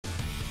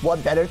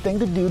What better thing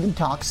to do than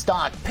talk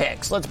stock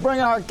picks? Let's bring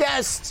in our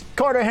guests.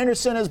 Carter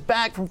Henderson is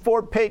back from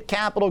Fort Pitt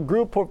Capital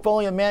Group,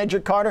 portfolio manager.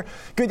 Carter,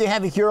 good to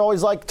have you here.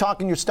 Always like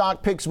talking your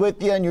stock picks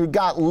with you, and you've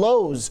got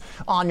Lowe's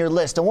on your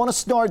list. I want to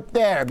start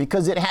there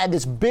because it had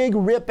this big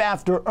rip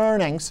after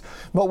earnings,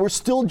 but we're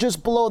still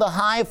just below the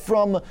high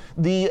from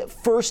the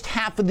first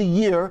half of the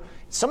year.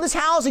 Some of this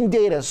housing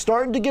data is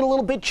starting to get a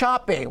little bit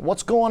choppy.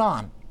 What's going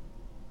on?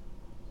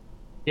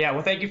 Yeah,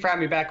 well, thank you for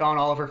having me back on,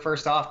 Oliver,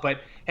 first off.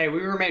 But, hey, we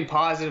remain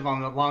positive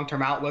on the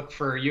long-term outlook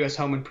for U.S.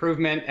 home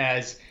improvement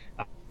as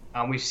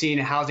we've seen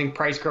housing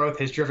price growth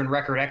has driven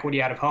record equity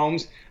out of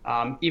homes.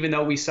 Even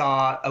though we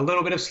saw a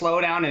little bit of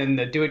slowdown in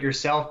the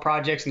do-it-yourself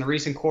projects in the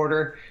recent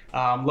quarter,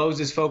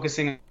 Lowe's is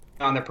focusing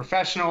on their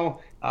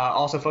professional,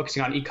 also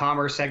focusing on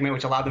e-commerce segment,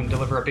 which allowed them to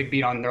deliver a big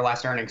beat on their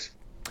last earnings.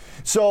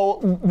 So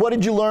what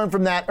did you learn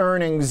from that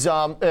earnings?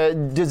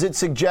 Does it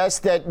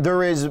suggest that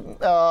there is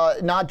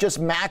not just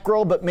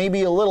macro, but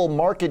maybe a little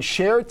market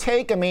share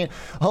take? I mean,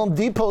 Home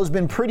Depot's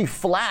been pretty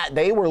flat.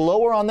 They were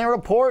lower on their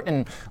report,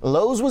 and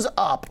Lowe's was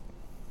up.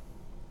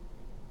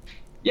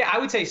 Yeah, I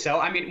would say so.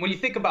 I mean, when you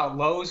think about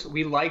Lowe's,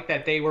 we like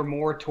that they were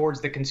more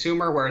towards the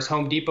consumer, whereas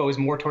Home Depot is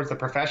more towards the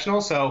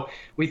professional. So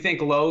we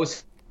think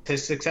Lowe's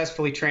has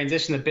successfully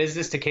transitioned the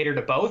business to cater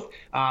to both,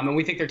 and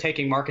we think they're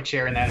taking market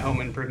share in that home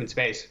improvement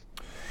space.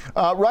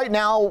 Right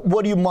now,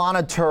 what do you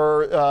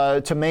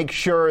monitor to make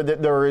sure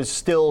that there is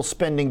still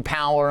spending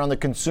power on the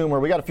consumer?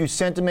 We got a few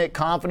sentiment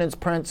confidence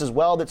prints as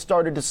well that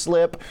started to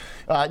slip.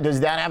 Does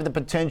that have the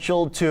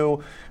potential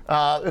to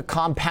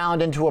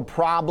compound into a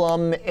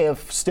problem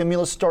if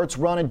stimulus starts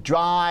running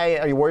dry?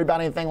 Are you worried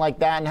about anything like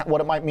that and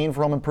what it might mean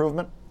for home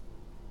improvement?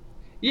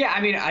 Yeah,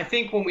 I mean, I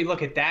think when we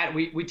look at that,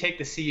 we take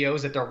the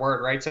CEOs at their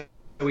word, right? So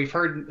we've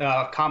heard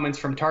comments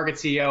from Target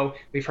CEO,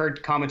 we've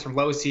heard comments from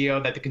Lowe's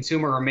CEO that the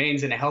consumer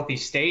remains in a healthy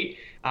state.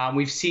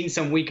 We've seen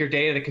some weaker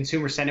data. The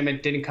consumer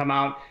sentiment didn't come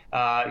out,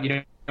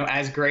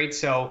 as great.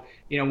 So,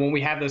 when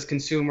we have those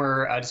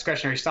consumer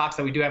discretionary stocks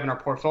that we do have in our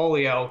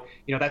portfolio,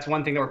 that's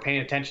one thing that we're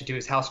paying attention to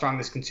is how strong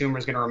this consumer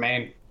is going to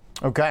remain.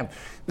 Okay.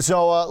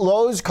 So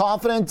Lowe's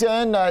confident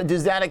in,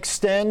 does that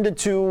extend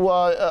to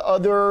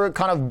other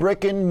kind of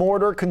brick and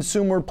mortar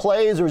consumer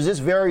plays, or is this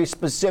very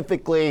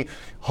specifically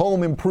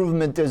home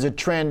improvement as a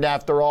trend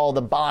after all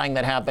the buying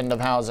that happened of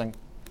housing?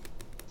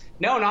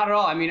 No, not at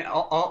all. I mean,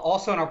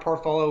 also in our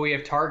portfolio, we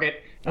have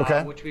Target,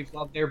 which we've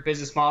loved their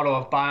business model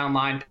of buy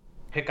online,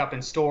 pick up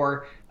in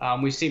store.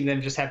 We've seen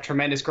them just have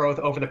tremendous growth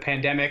over the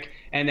pandemic.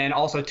 And then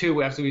also,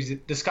 too, as we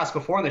discussed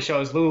before in the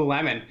show, is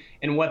Lululemon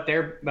and what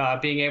they're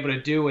being able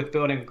to do with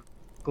building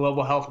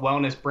global health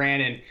wellness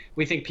brand. And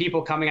we think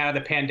people coming out of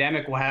the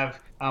pandemic will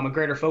have a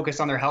greater focus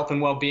on their health and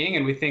well-being.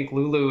 And we think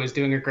Lulu is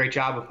doing a great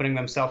job of putting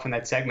themselves in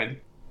that segment.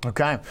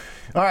 Okay.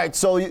 All right.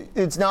 So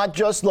it's not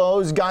just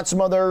Lowe's, got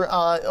some other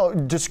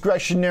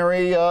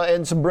discretionary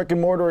and some brick and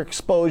mortar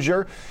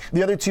exposure.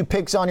 The other two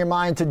picks on your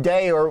mind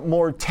today are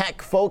more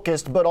tech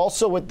focused, but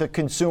also with the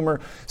consumer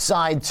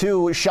side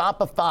too.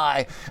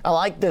 Shopify. I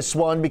like this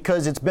one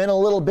because it's been a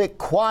little bit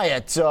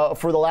quiet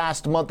for the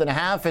last month and a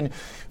half. And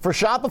for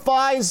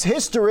Shopify's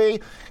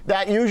history,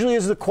 that usually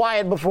is the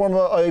quiet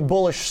before a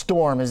bullish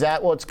storm. Is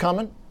that what's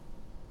coming?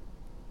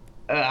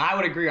 I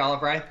would agree,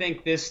 Oliver. I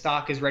think this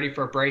stock is ready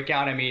for a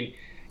breakout. I mean,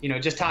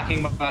 just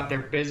talking about their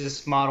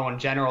business model in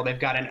general, they've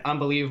got an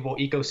unbelievable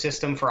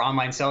ecosystem for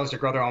online sellers to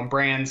grow their own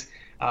brands.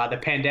 The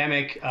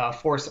pandemic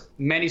forced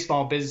many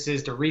small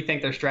businesses to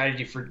rethink their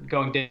strategy for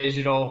going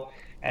digital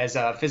as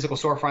physical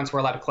storefronts were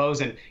allowed to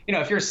close. And,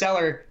 if you're a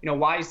seller,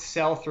 why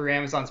sell through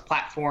Amazon's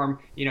platform?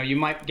 You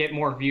might get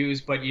more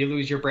views, but you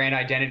lose your brand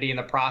identity in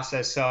the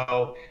process.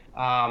 So,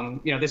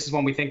 this is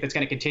one we think that's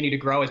going to continue to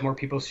grow as more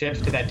people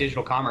shift to that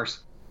digital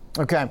commerce.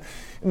 Okay.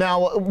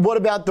 Now, what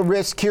about the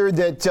risk here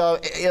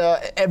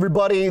that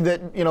everybody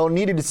that,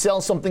 needed to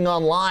sell something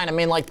online, I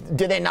mean,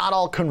 did they not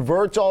all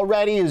convert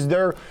already? Is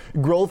there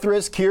growth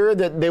risk here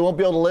that they won't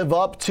be able to live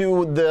up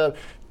to the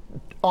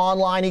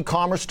online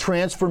e-commerce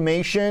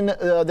transformation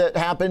that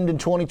happened in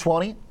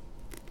 2020?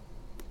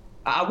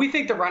 We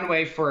think the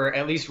runway for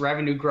at least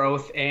revenue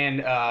growth and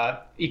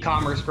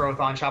e-commerce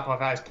growth on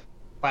Shopify's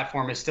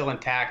platform is still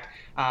intact.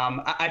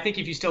 I think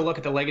if you still look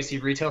at the legacy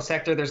retail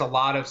sector, there's a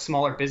lot of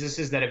smaller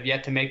businesses that have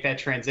yet to make that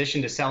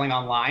transition to selling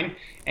online.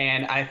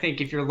 And I think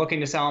if you're looking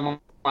to sell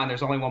online,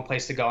 there's only one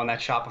place to go, and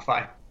that's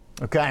Shopify.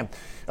 Okay.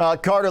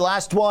 Carter,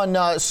 last one,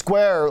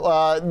 Square.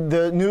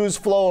 The news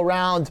flow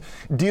around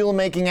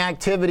deal-making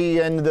activity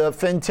in the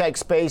fintech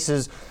space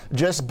has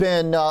just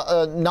been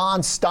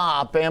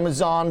nonstop.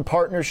 Amazon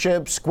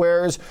partnership,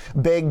 Square's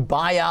big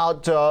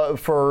buyout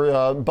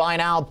for buy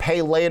now,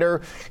 pay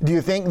later. Do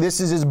you think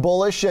this is as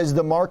bullish as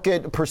the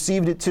market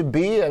perceived it to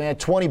be? I mean, a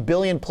 $20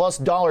 billion plus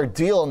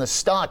deal, and the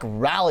stock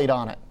rallied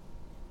on it.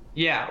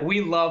 Yeah,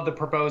 we love the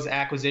proposed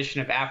acquisition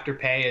of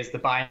Afterpay as the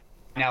buy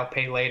now,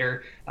 pay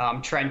later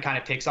trend kind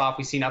of takes off.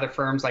 We've seen other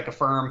firms like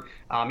Affirm,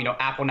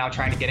 Apple now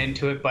trying to get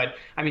into it. But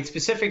I mean,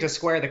 specific to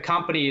Square, the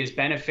company is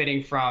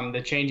benefiting from the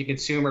changing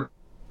consumer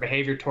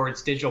behavior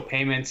towards digital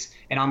payments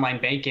and online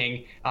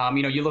banking.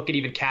 You look at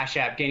even Cash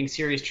App gaining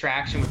serious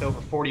traction with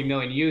over 40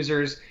 million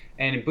users,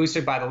 and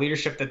boosted by the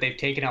leadership that they've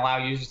taken to allow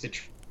users to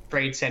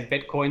trade, send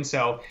Bitcoin.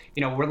 So,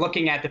 we're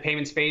looking at the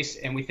payment space,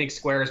 and we think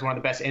Square is one of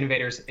the best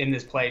innovators in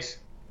this place.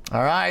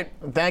 All right.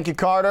 Thank you,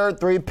 Carter.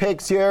 3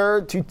 picks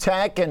here, 2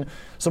 tech and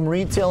some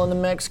retail in the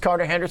mix.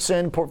 Carter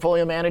Henderson,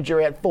 portfolio manager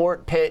at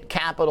Fort Pitt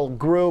Capital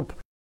Group.